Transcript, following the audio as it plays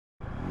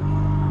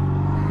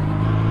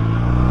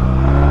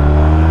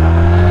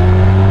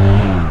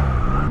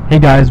Hey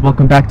guys,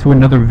 welcome back to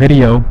another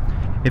video.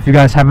 If you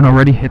guys haven't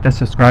already, hit that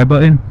subscribe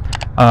button.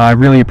 I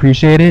really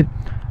appreciate it.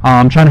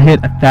 I'm trying to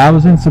hit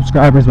 1,000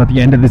 subscribers by the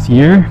end of this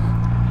year.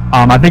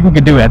 I think we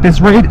could do it. At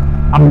this rate,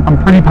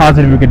 I'm pretty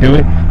positive we could do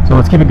it. So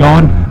let's keep it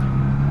going.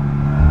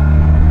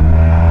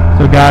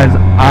 So guys,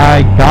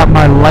 I got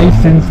my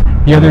license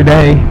the other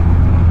day,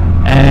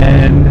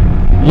 and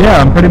yeah,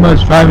 I'm pretty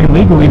much driving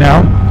legally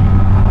now.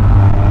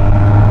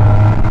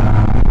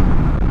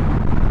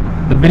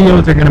 The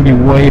videos are going to be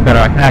way better.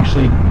 I can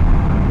actually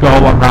go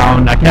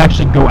around, I can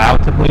actually go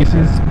out to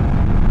places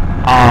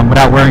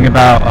without worrying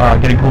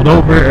about getting pulled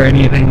over or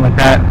anything like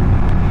that.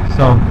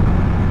 So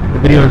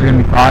the videos are going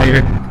to be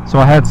fire. So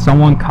I had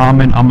someone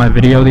comment on my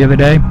video the other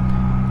day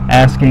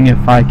asking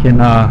if I can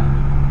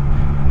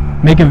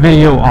make a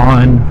video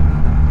on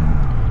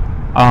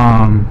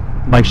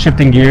like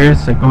shifting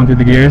gears, like going through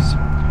the gears,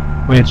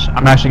 which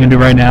I'm actually going to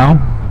do right now.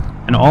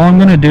 And all I'm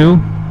going to do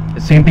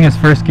is same thing as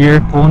first gear,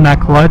 pulling that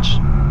clutch,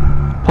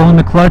 pulling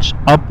the clutch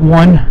up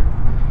one,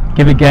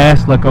 give it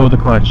gas, let go of the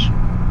clutch.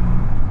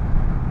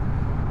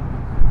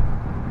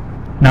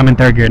 Now I'm in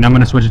third gear. Now I'm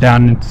going to switch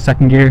down into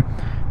second gear.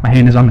 My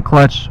hand is on the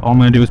clutch. All I'm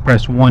going to do is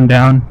press one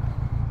down.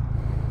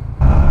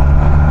 So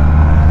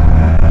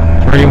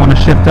where you want to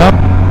shift up,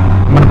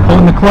 I'm going to pull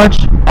in the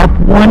clutch, up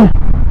one,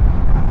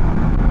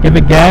 give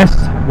it gas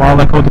while I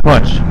let go of the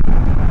clutch.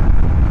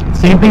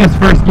 Same thing as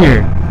first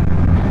gear.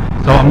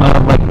 So I'm going to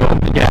let go of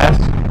the gas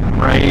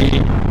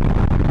right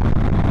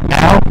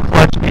now,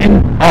 clutch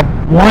in, up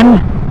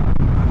one,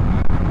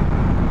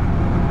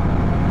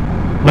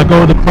 let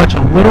go of the clutch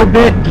a little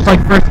bit, just like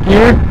first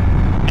gear,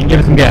 and give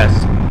it some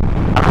gas.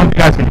 I don't know if you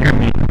guys can hear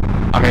me.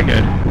 Okay,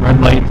 good.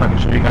 Red light, so I can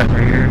show you guys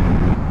right here.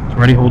 So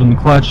already holding the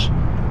clutch.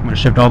 I'm going to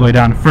shift all the way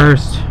down to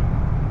first.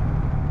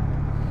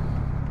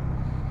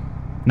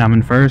 Now I'm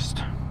in first.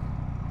 So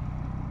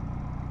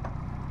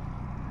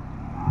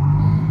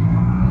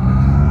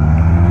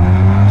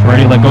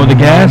ready, let go of the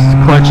gas,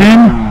 clutch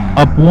in,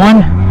 up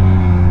one,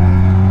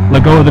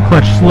 let go of the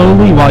clutch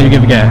slowly while you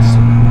give it gas.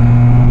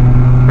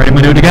 Ready, I'm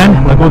going to do it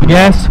again. Let go of the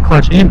gas,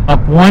 clutch in,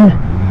 up one,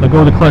 let go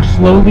of the clutch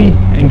slowly,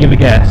 and give it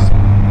gas.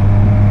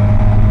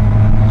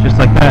 Just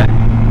like that.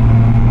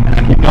 And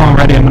I keep going.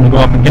 Ready, I'm going to go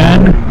up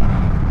again.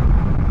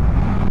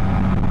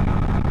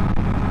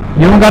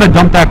 You don't got to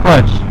dump that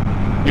clutch.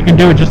 You can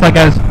do it just like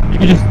as,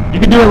 you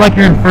can do it like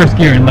you're in first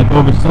gear and let go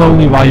of it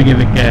slowly while you give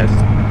it gas.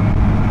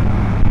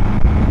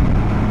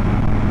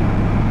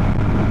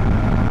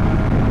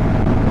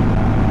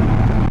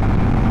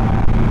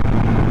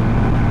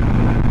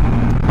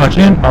 Clutch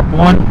in, up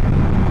one,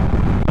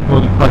 let go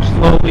of the clutch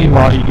slowly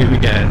while you give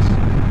it gas.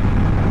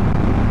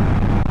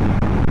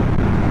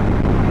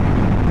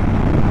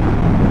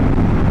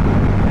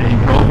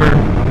 And go over.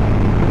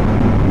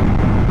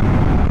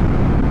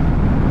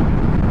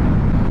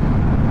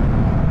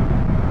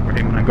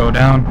 Ready, I'm gonna go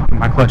down,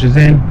 my clutch is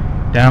in,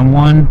 down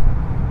one,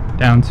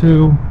 down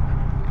two,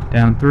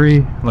 down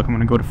three. Look, I'm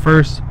gonna go to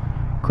first,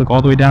 click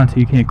all the way down until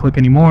you can't click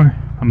anymore.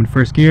 I'm in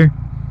first gear.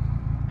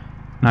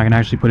 Now I can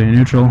actually put it in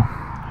neutral.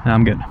 And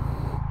I'm good.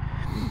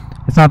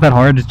 It's not that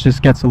hard, it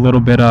just gets a little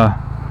bit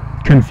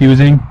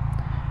confusing,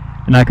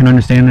 and I can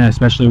understand that,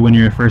 especially when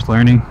you're first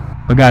learning.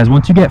 But guys,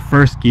 once you get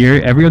first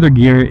gear, every other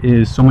gear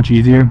is so much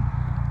easier.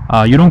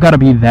 You don't gotta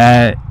be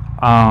that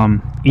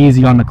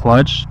easy on the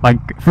clutch. Like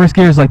first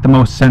gear is like the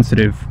most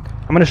sensitive.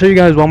 I'm gonna show you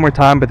guys one more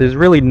time, but there's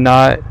really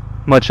not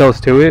much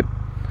else to it.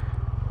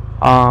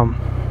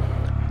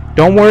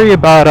 Don't worry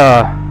about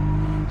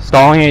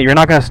stalling it. You're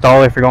not gonna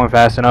stall it if you're going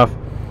fast enough.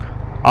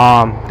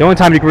 The only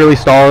time you can really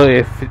stall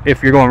it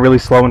if you're going really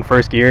slow in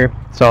first gear.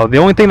 So the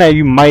only thing that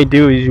you might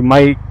do is you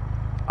might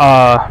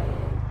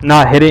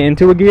not hit it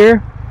into a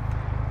gear,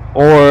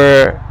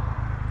 or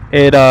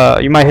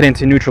you might hit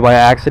into neutral by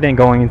accident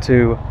going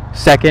into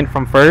second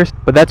from first,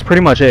 but that's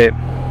pretty much it.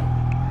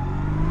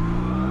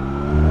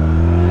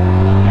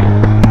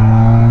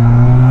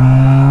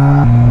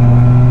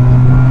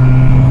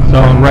 So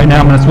right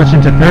now I'm going to switch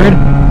into third,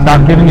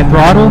 stop giving it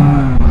throttle,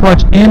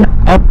 clutch in,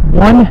 up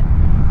one,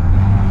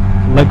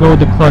 let go of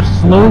the clutch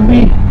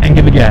slowly and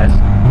give it gas.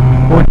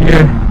 Fourth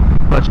gear,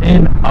 clutch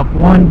in, up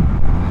one,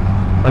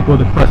 let go of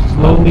the clutch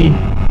slowly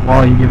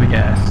while you give it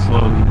gas,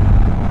 slowly.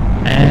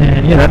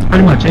 And yeah, that's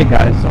pretty much it,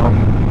 guys. So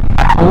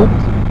I hope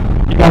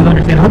you guys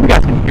understand. I hope you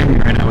guys can hear me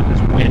right now with this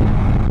wind.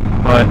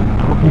 But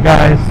I hope you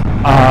guys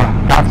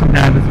got something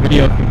out of this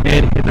video. If you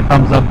did, hit the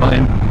thumbs up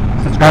button,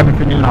 subscribe if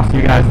you're new, and I'll see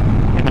you guys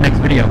in the next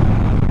video.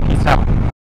 Peace out.